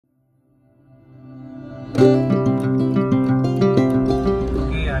हामी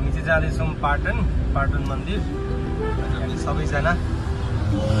चाहिँ जाँदैछौँ पाटन मन्दिर। हामी सबैजना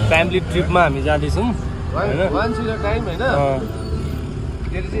फ्यामिली ट्रिपमा हामी जाँदैछौँ हैन। Once in a time, हैन?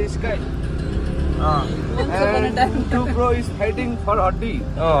 There is a sky. And two bro is fighting for Huddy.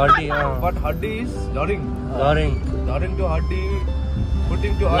 Huddy. But Huddy is Doring to Huddy,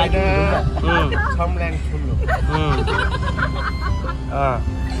 putting to Aina, some land Chulu.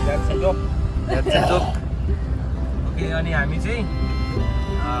 That's a joke. Okay, अनि हामी चाहिँ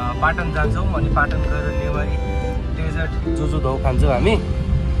पाटन जान्छौँ। अनि पाटन गएर Newari desert जुजु धौ खान्छौँ हामी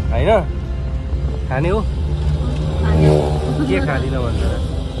हैन। खाने हो के खादिन भन्छ र?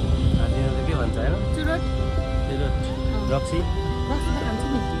 खादिन त के भन्छ हैन? चुरोट रक्सी त खान्छु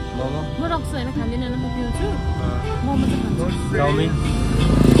नि। मोमो म रक्सी हैन खान्दिन न, म पिउँछु। मोमो चाहिँ खान्छु। चाउमिन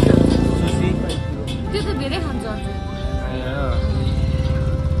सुसी त्यो त धेरै खान्छ अझ।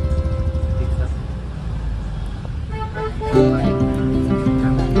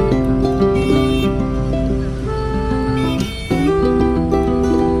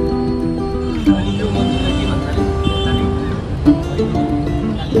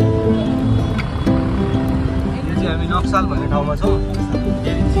 नक्साल भन्ने ठाउँमा छौँ।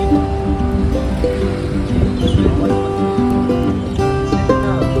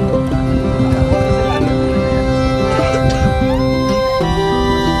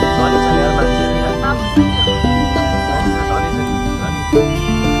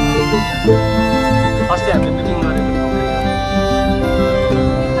 अस्ति हामीले मिटिङ गरेको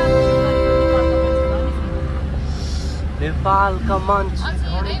नेपालका मान्छे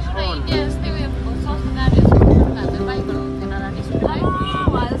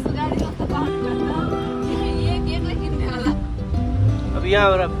अब यहाँ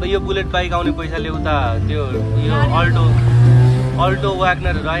यो बुलेट बाइक आउने पैसाले उता त्यो यो अल्टो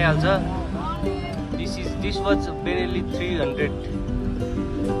व्यागनरहरू आइहाल्छ। This was बेरेली 300।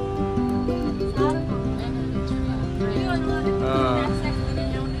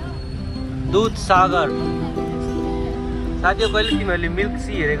 दुध सागर साथी कहिले तिमीहरूले मिल्क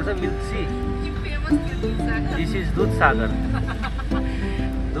सी हेरेको छ? मिल्क सी दिस इज दुध सागर।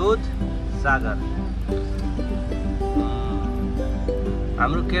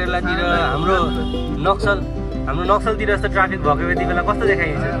 हाम्रो केरलातिर हाम्रो नक्सलतिर जस्तो ट्राफिक भएको यति बेला कस्तो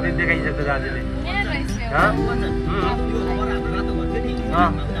देखाइसक्छ दाजुले?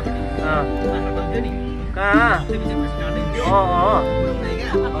 कहाँ?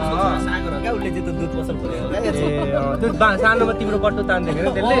 सानोमा तिम्रो बट्टो तान्थ्यो क्या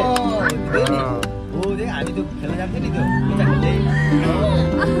त्यसले? हामी त्यो खेल्न जान्थ्यो नि, त्यो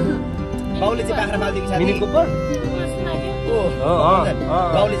बाउले चाहिँ बाख्रा पाल्थ्यो कि मिनी कुपर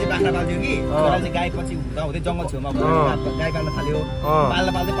बाउले चाहिँ बाख्रा पाल्थ्यो कि चाहिँ गाई पछि हुँदै जङ्गल छेउमा गाई पाल्न थाल्यो।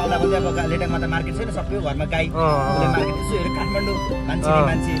 पाल्दा अब लेटाङमा त मार्केट छैन, सबै घरमा गाई मार्केट। यसो हेऱ्यो काठमाडौँ मान्छे है।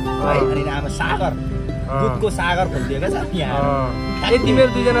 अनि अब सागर दुधको सागर खोलिदियो क्या साथी यहाँ।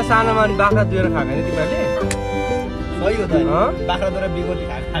 तिमीहरू दुईजना सानोमा अनि बाख्रा दुहेर खाएको नि तिमीहरूले? सही हो त, बाख्रा दुहेर बिगोली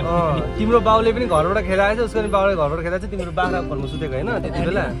खाएको। तिम्रो बाउले पनि घरबाट खेलाएछ, उसको पनि बाउले घरबाट खेलाएछ, तिम्रो बाख्रा खोल्नु सुतेको होइन त्यति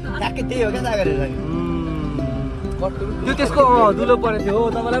बेला? ठ्याक्कै त्यही हो क्या सागर। त्यो त्यसको दुलो परेको थियो हो,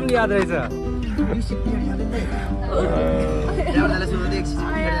 तपाईँलाई पनि याद रहेछ।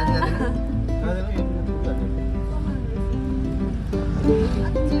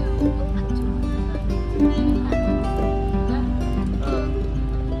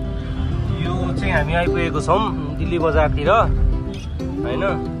 यो चाहिँ हामी आइपुगेको छौँ दिल्ली बजारतिर होइन।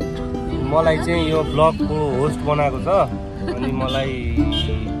 मलाई चाहिँ यो ब्लगको होस्ट बनाएको छ। अनि मलाई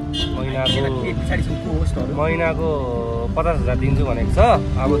महिनाको 50,000 दिन्छु भनेको छ।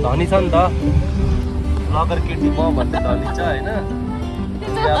 अब धनी छ नि त, ब्लगर केटी म भन्ने धनी छ होइन।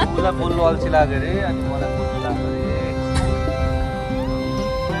 उसलाई बोल्नु अल्छी लाग्यो अरे, अनि मलाई बोल्नु लाग्यो अरे।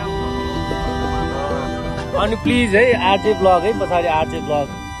 अनि प्लिज है आरजे ब्लग है, पछाडि RJ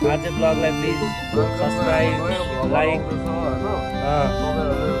ब्लगलाई please subscribe like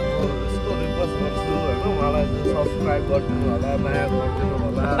subscribe गरिदिनु होला, माया गरिदिनु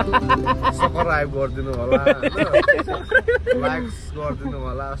होला, सब्सक्राइब गरिदिनु होला, लाइक्स गरिदिनु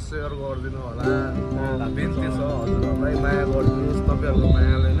होला, सेयर गरिदिनु होला। बिन्ती छ हजुरहरूलाई, माया गरिदिनुहोस्। तपाईँहरूको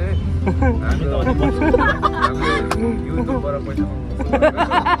मायाले नै हामीले युट्युबबाट पैसा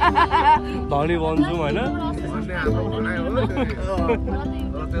धनी बन्छौँ होइन। हाम्रो भनाइ हो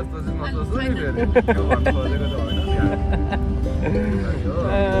त्यस्तो चाहिँ नसोच्नु नि फेरि, त्यो भन्नु खोजेको त होइन नि।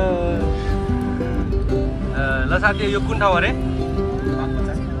 ल साथी यो कुन ठाउँ अरे?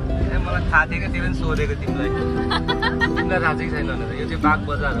 मलाई थाहा थिएन, त्यो पनि सोधेको तिमीलाई। तिमीलाई थाहा छ कि छैन भनेर? यो चाहिँ बाग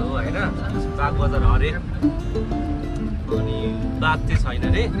बजार हो होइन। बाग बजार हरे अनि बाघ चाहिँ छैन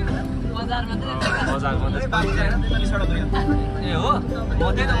रे बजार मात्रै ए हो म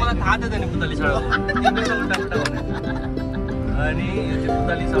त्यही त मलाई थाहा थियो नि पुतली सडक उल्टा उल्टा भने अनि यो चाहिँ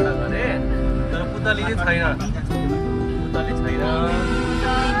पुतली सडक अरे तर पुतली चाहिँ छैन पुतली छैन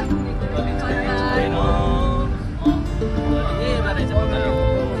ए बारे चाहिँ पुतली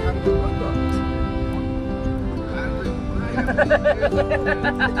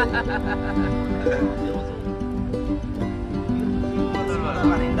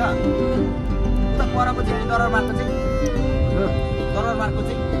परको चाहिँ दरबारको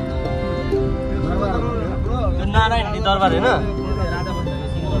चाहिँ नारायण हिँडी दरबार होइन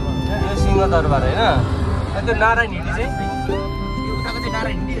यो सिंह दरबार होइन त्यो नारायण हिँडी चाहिँ उताको चाहिँ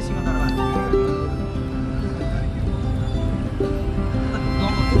नारायण हिँडी सिंह दरबार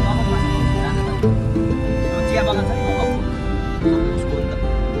चिया बगान छ नि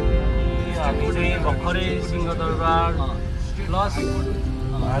हामी चाहिँ भर्खरै सिंह दरबार प्लस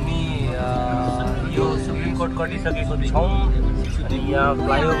हामी यो सुप्रिम कोर्ट कटिसकेको छौँ अनि यहाँ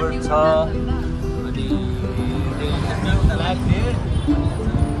फ्लाइओभर छ अनि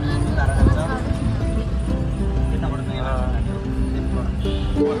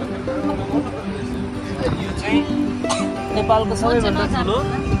यो चाहिँ नेपालको सबैभन्दा ठुलो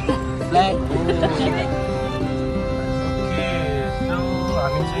फ्ल्याग हो।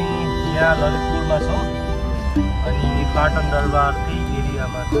 हामी चाहिँ यहाँ ललितपुरमा छौँ अनि पाटन दरबारकै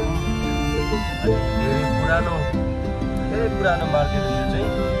एरियामा छौँ अनि धेरै पुरानो मार्केट यो चाहिँ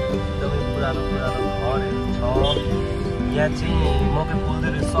एकदमै पुरानो घरहरू छ। यहाँ चाहिँ मकै फुल्दो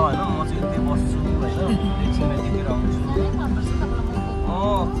रहेछ होइन म चाहिँ यतै बस्छु होइन एकछिनमा यतिखेर आउँछु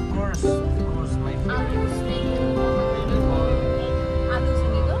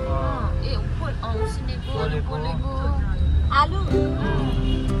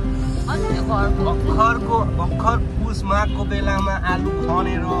भर्खर पुस माघको बेलामा आलु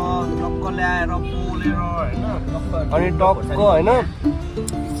खनेर टक्क ल्याएर पोलेर होइन अनि टक्क होइन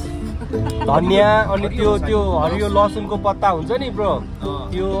धनिया अनि त्यो हरियो लसुनको पत्ता हुन्छ नि ब्रो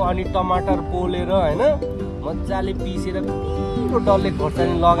त्यो अनि टमाटर पोलेर होइन मजाले पिसेर पिरो डल्ले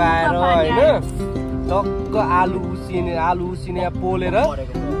खोर्सानी लगाएर होइन टक्क आलु उसिने पोलेर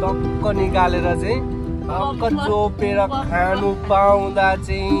टक्क निकालेर चाहिँ टक्क चोपेर खानु पाउँदा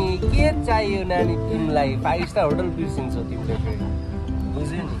चाहिँ के चाहियो नानी तिमीलाई 5 स्टार होटल बिर्सिन्छौ तिमीले फेरि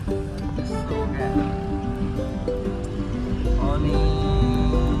बुझ्यो नि। अनि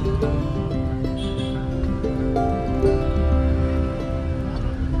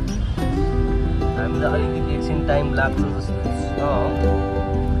हामीलाई अलिकति एकछिन टाइम लाग्छ जस्तो छ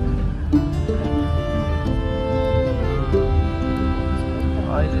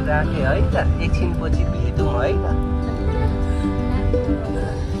अहिले राखेँ है त एकछिन पछि भेटौँ है त।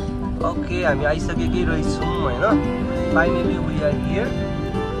 ओके हामी आइसकेकै रहेछौँ होइन finally we are here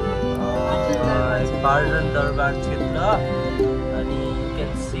Patan Durbar क्षेत्र अनि यु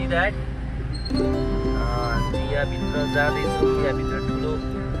क्यान सी द्याट यहाँभित्र जाँदैछौँ। यहाँभित्र ठुलो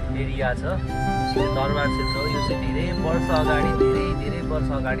एरिया छ दरबार क्षेत्र हो। यो चाहिँ धेरै वर्ष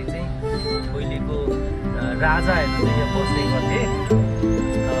अगाडि चाहिँ पहिलेको राजाहरू चाहिँ यहाँ बस्ने गर्थे।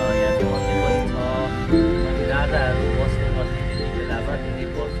 यहाँ चाहिँ मन्दिर पनि छ अनि राजाहरू बस्ने गर्थे त्यति बेलामा धेरै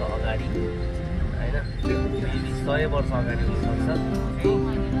वर्ष अगाडि होइन 100 वर्ष अगाडि हुनसक्छ।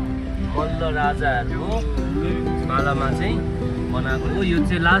 मल्ल राजाहरूको पालामा चाहिँ बनाएको हो। यो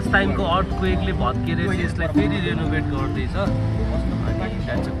चाहिँ लास्ट टाइमको अर्थक्वेकले भत्केर चाहिँ यसलाई फेरि रेनोभेट गर्दैछ अनि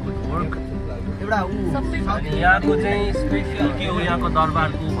द्याट्स अ गुड वर्क। अनि यहाँको चाहिँ स्पेसियल के हो यहाँको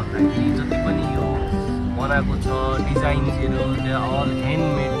दरबारको भन्दाखेरि जति पनि यो बनाएको छ डिजाइन्सहरू अल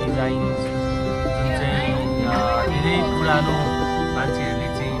ह्यान्डमेड डिजाइन्स जुन चाहिँ धेरै पुरानो मान्छेहरूले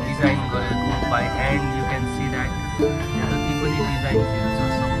चाहिँ डिजाइन गरेको by hand you can see that जति पनि डिजाइन्सहरू छ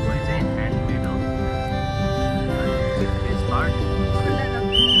सबै चाहिँ ह्यान्डमेड हो। This part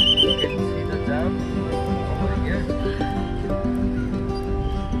you can see the jam over here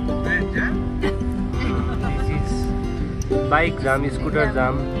this is bike jam scooter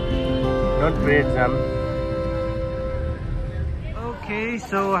jam not bread jam. Okay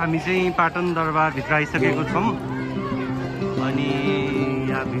so हामी चाहिँ पाटन दरबारभित्र आइसकेको छौँ अनि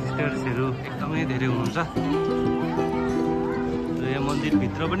यहाँ भिजिटर्सहरू एकदमै धेरै हुनुहुन्छ। यहाँ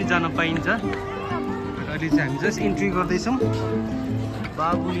मन्दिरभित्र पनि जान पाइन्छ। अहिले चाहिँ हामी जस्ट इन्ट्री गर्दैछौँ।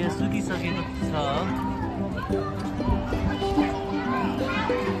 बाबु यहाँ सुतिसकेको छ।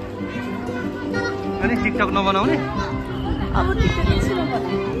 अनि टिकटक नबनाउने अब टिकटक चाहिँ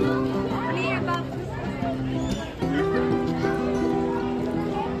नबनाउने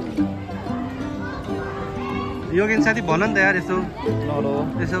योगेन साथी भन नि त यार यसो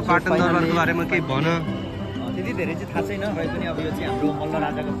पाटन दरबारको बारेमा केही भन। त्यति धेरै चाहिँ थाहा छैन र पनि अब यो चाहिँ हाम्रो मल्ल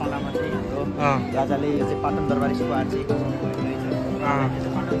राजाको पालामा चाहिँ हाम्रो राजाले यो चाहिँ पाटन दरबार स्क्वायर चाहिँ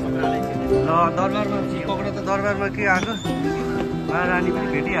ल दरबारमा पक्र त दरबारमा के आएको महारानी पनि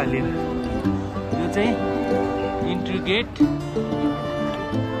भेटिहाल्यो यो चाहिँ इन्ट्री गेट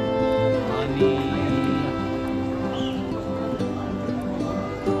अनि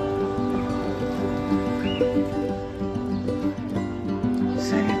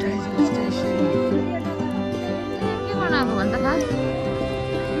सेनिटाइजिङ स्टेसन के गर्न आएको भन्छ खास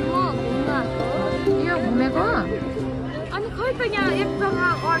म घुम्न आएको यो घुमेको अनि खै त यहाँ एक जग्गा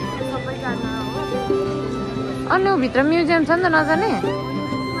अड्छ सबैजना हो अनि भित्र म्युजियम छ नि त नजाने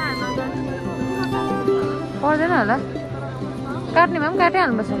पर्दैन होला काट्ने भए पनि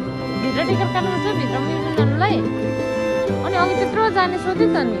काटिहाल्नुपर्छ भित्र टिकट काट्नुपर्छ भित्र म्युजियम जानुलाई अनि अघि त्यत्रो जाने सोध्यो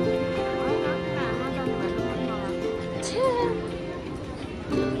त नि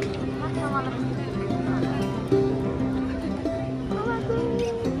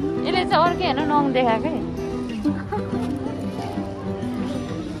यसले चाहिँ अर्कै हेर्नु नङ देखाएकै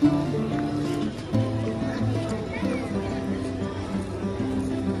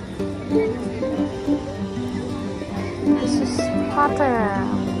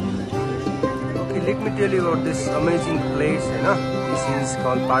Okay, let me tell you about this amazing place, you know. This is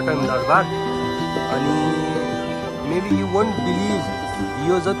called Patan Durbar. And maybe you won't believe,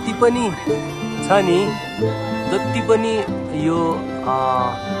 यो जति पनि छ नि जति पनि यो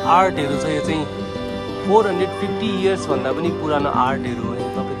आर्टहरु छ यो चाहिँ 450 इयर्स भन्दा पनि पुरानो आर्टहरु हो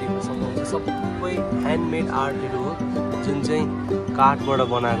तपाई देख्न सक्नुहुन्छ सबै ह्यान्डमेड आर्टहरु हो जुन चाहिँ काठबाट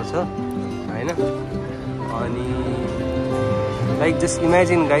बनाएको छ हैन अनि लाइक जस्ट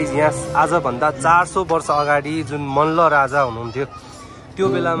इमेजिन गाइज यहाँ आज भन्दा 400 वर्ष अगाडि जुन मल्ल राजा हुनुहुन्थ्यो त्यो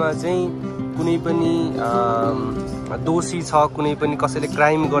बेलामा चाहिँ कुनै पनि दोषी छ कुनै पनि कसैले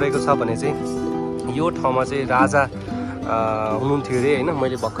क्राइम गरेको छ भने चाहिँ यो ठाउँमा चाहिँ राजा हुनुहुन्थ्यो रे हैन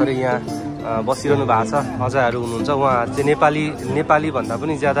मैले भर्खरै यहाँ बसिरहनु भएको छ अजाहरू हुनुहुन्छ उहाँ चाहिँ नेपाली भन्दा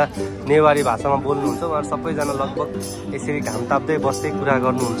पनि ज्यादा नेवारी भाषामा बोल्नुहुन्छ उहाँहरु सबैजना लगभग यसरी घाम ताप्दै बस्दै कुरा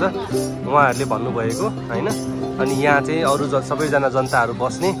गर्नुहुन्छ उहाँहरूले भन्नुभएको हैन अनि यहाँ चाहिँ अरु सबैजना जनताहरू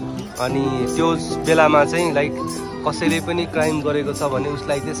बस्ने अनि त्यो बेलामा चाहिँ लाइक कसैले पनि क्राइम गरेको छ भने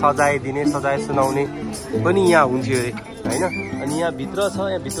उसलाई चाहिँ सजाय दिने सजाय सुनाउने पनि यहाँ हुन्थ्यो रे हैन अनि यहाँ भित्र छ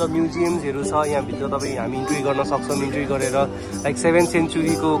यहाँ भित्र म्युजियमहरु छ यहाँ भित्र तपाई हामी इन्ट्री गर्न सक्छौं इन्ट्री गरेर लाइक 7th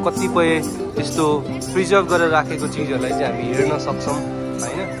सेन्चुरीको कतिपय त्यस्तो प्रिजर्भ गरेर राखेको चीजहरुलाई चाहिँ हामी हेर्न सक्छौं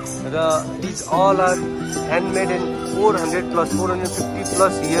हैन र this all are handmade in 450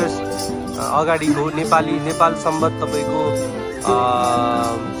 plus years अगाडिको नेपाल सम्बत तपाईको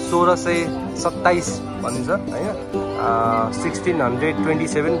 1627 भनिन्छ हैन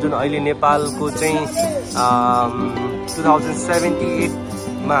 1627 जुन अहिले नेपालको चाहिँ 2078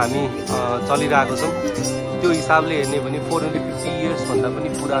 मा हामी चलिरहेको छौं त्यो हिसाबले हेर्ने भने 450 इयर्स भन्दा पनि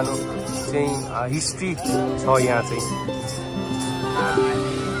पुरानो चाहिँ हिस्ट्री छ यहाँ चाहिँ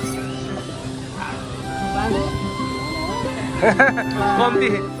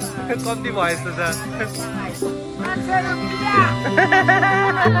कम्ती भयो जस्तो छ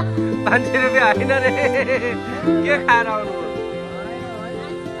 500 रुपैयाँ होइन रे के खाएर आउनु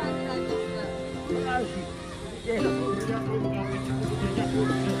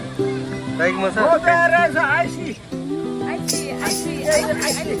लाइक म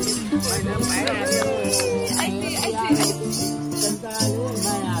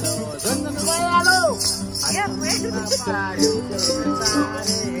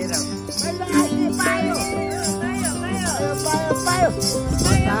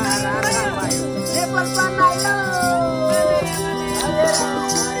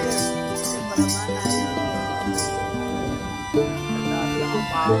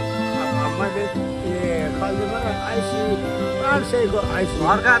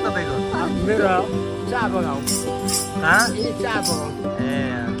अर्का तपाईको मेरो चाबगाउँ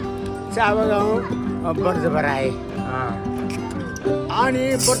चाबगाउँ बर्जबराए अनि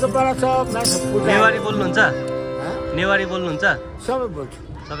बर्जबरा छ नेवारी बोल्नुहुन्छ नेवारी बोल्नुहुन्छ सबै बोल्छु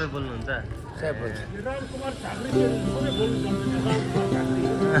सबै बोल्नुहुन्छ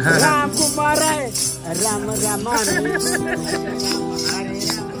राम कुमार राम राम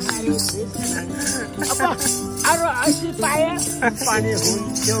अरू ऐसी पाए पानी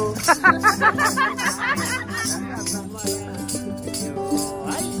हुन्थ्यो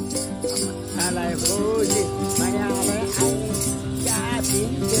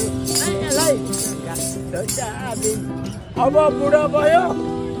अब बुढो भयो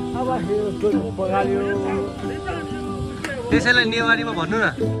अब पगाल्यो त्यसैलाई नेवारीमा भन्नु न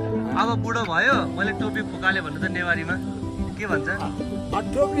अब बुढो भयो मैले टोपी फुकाले भन्नु त नेवारीमा के भन्छ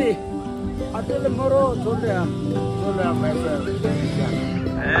टोपी अचेले मरो छोड़ दे मैं मैले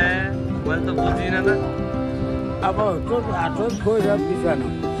त बुझिन त अब छोड़ आठो खोइ र बिसानो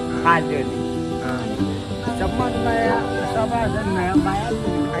खाल्यो नि सम्मान माया समाजन माया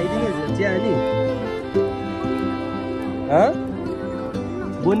खाइदिने चिया नि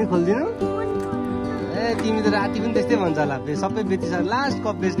बोनी खोलिदिनु ए तिमी त राति पनि त्यस्तै भन्छ होला सबै बेचिसक्यो लास्ट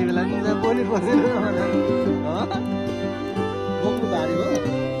कप बेच्ने बेला बोनी खोलिदिनु बोक्नु भारी हो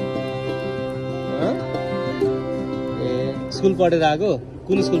ए स्कुल पढेर आएको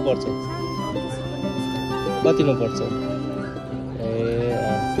कुन स्कुल पढ्छ कतिमा पढ्छ ए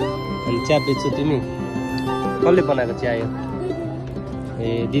अनि चिया बेच्छौ तिमी कसले बनाएको चिया यो ए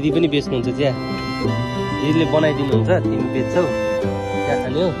दिदी पनि बेच्नुहुन्छ चिया दिदीले बनाइदिनुहुन्छ तिमी बेच्छौ चिया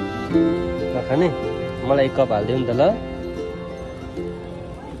खाने हो नखाने मलाई एक कप हालिदिउ नि त ल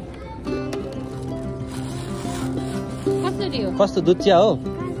कस्तो दुध चिया हो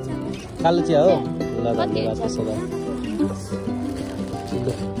कालो चिया हो ल धन्यवाद त्यसो भए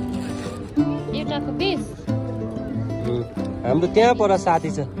हाम्रो त्यहाँ पर साथी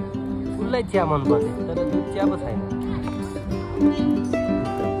छ उसलाई चिया मन पर्छ तर दुध चिया पो छैन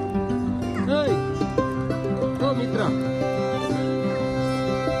मित्र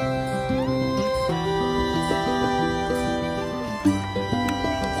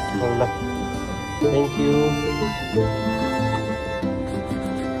ल थ्याङ्क यू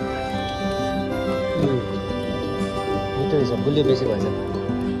मिठो रहेछ गुलियो बेसी भएछ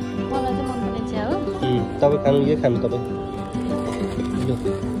तपाईँ खानु के खानु तपाईँ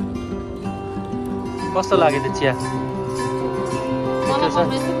कस्तो लाग्यो त्यो चिया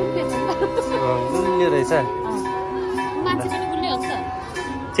गुलियो रहेछ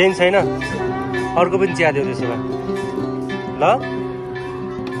चेन्ज छैन अर्को पनि चिया देऊ त्यसो भए ल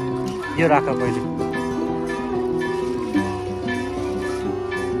यो राख पहिले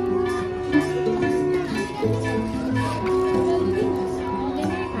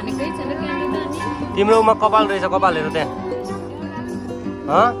तिम्रोमा कपाल रहेछ कपाल हेर त्यहाँ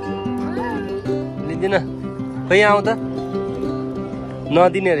लिँदिन खोइ आऊ त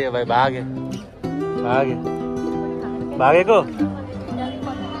नदिने अरे भाइ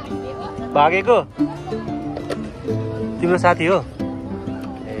भागेको तिम्रो साथी हो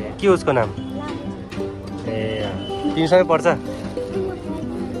ए के उसको नाम ए तिमीसँगै पढ्छ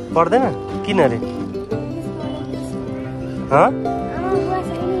पढ्दैन किन अरे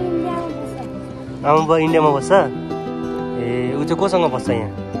आमा बुवा इन्डियामा बस्छ ए ऊ चाहिँ कोसँग बस्छ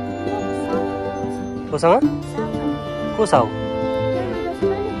यहाँ कोसँग को साउ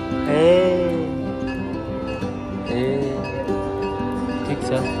ए ठिक छ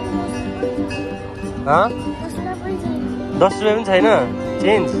 10 रुपियाँ पनि छैन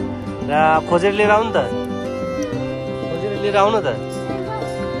चेन्ज र खोजेर लिएर आउनु त खोजेर लिएर आउनु त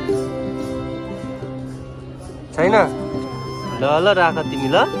छैन ल ल राख तिमी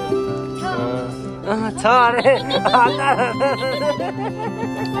ल छ अरे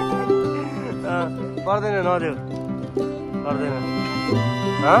पर्दैन नदेऊ पर्दैन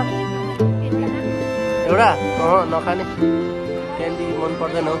एउटा नखाने क्यान्डी मन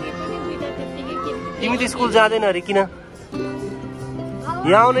पर्दैन हौ तिमी त स्कुल जाँदैन अरे किन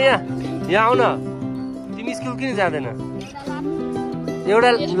यहाँ आउन यहाँ आउन तिमी स्कुल किन जाँदैन एउटा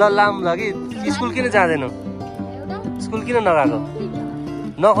ल लाम कि स्कुल किन जाँदैनौ स्कुल किन नगएको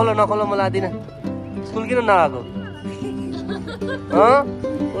नखोलो म लादिनँ स्कुल किन नगएको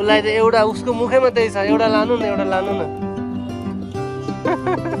उसलाई त एउटा उसको मुखैमा त्यही छ एउटा लानु न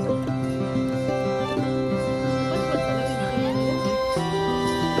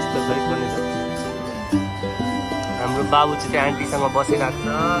हाम्रो बाबु चाहिँ त्यो आन्टीसँग बसिरहेको छ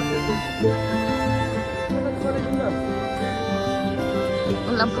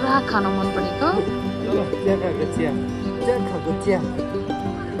उसलाई पुरा खान मन परेको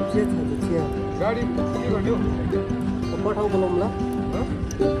पठाउ बोलाउँ ल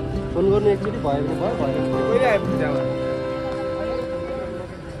फोन गर्नु एकचोटि भयो भने भयो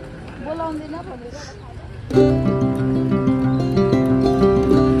बोलाउँदैन भनेर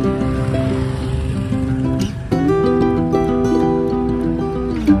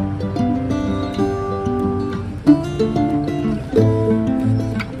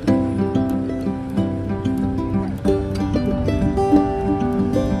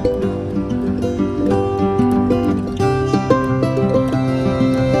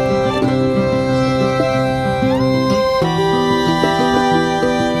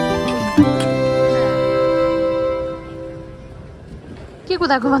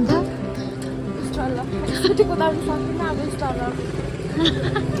कुदाएको भन्दा स्टल स्कुटी कुदाउनु सक्दिनँ अब स्टल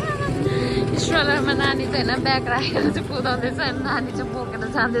स्ट्रोलरमा नानी चाहिँ होइन ब्याग राखेर चाहिँ कुदाउँदैछ अनि नानी चाहिँ बोकेर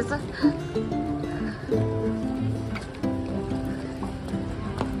जाँदैछ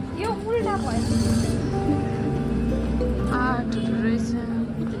यो उल्टा भयो आर्टहरू रहेछ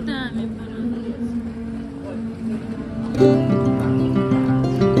दामी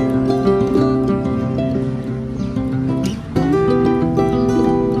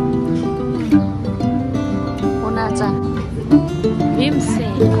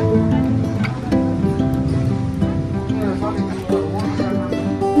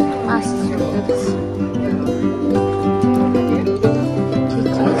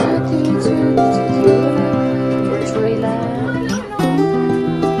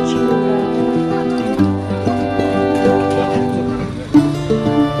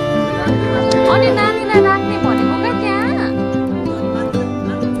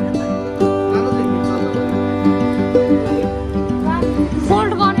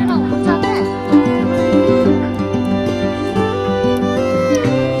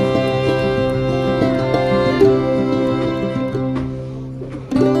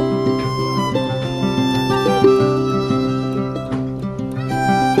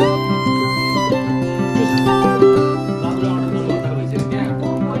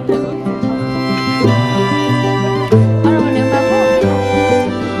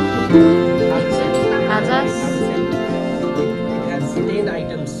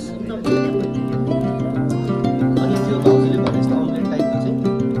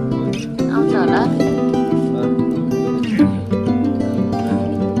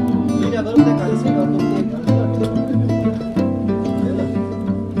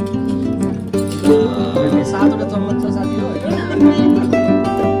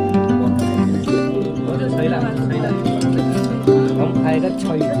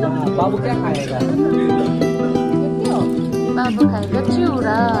बाबु क्या खाएगा बाबु खाएगा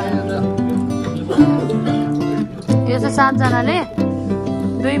चिउरा यो चाहिँ 7 जनाले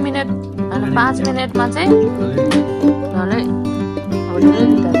 2 मिनेट अनि 5 मिनेटमा चाहिँ झलै होटेल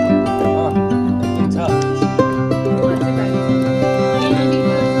दिन्छ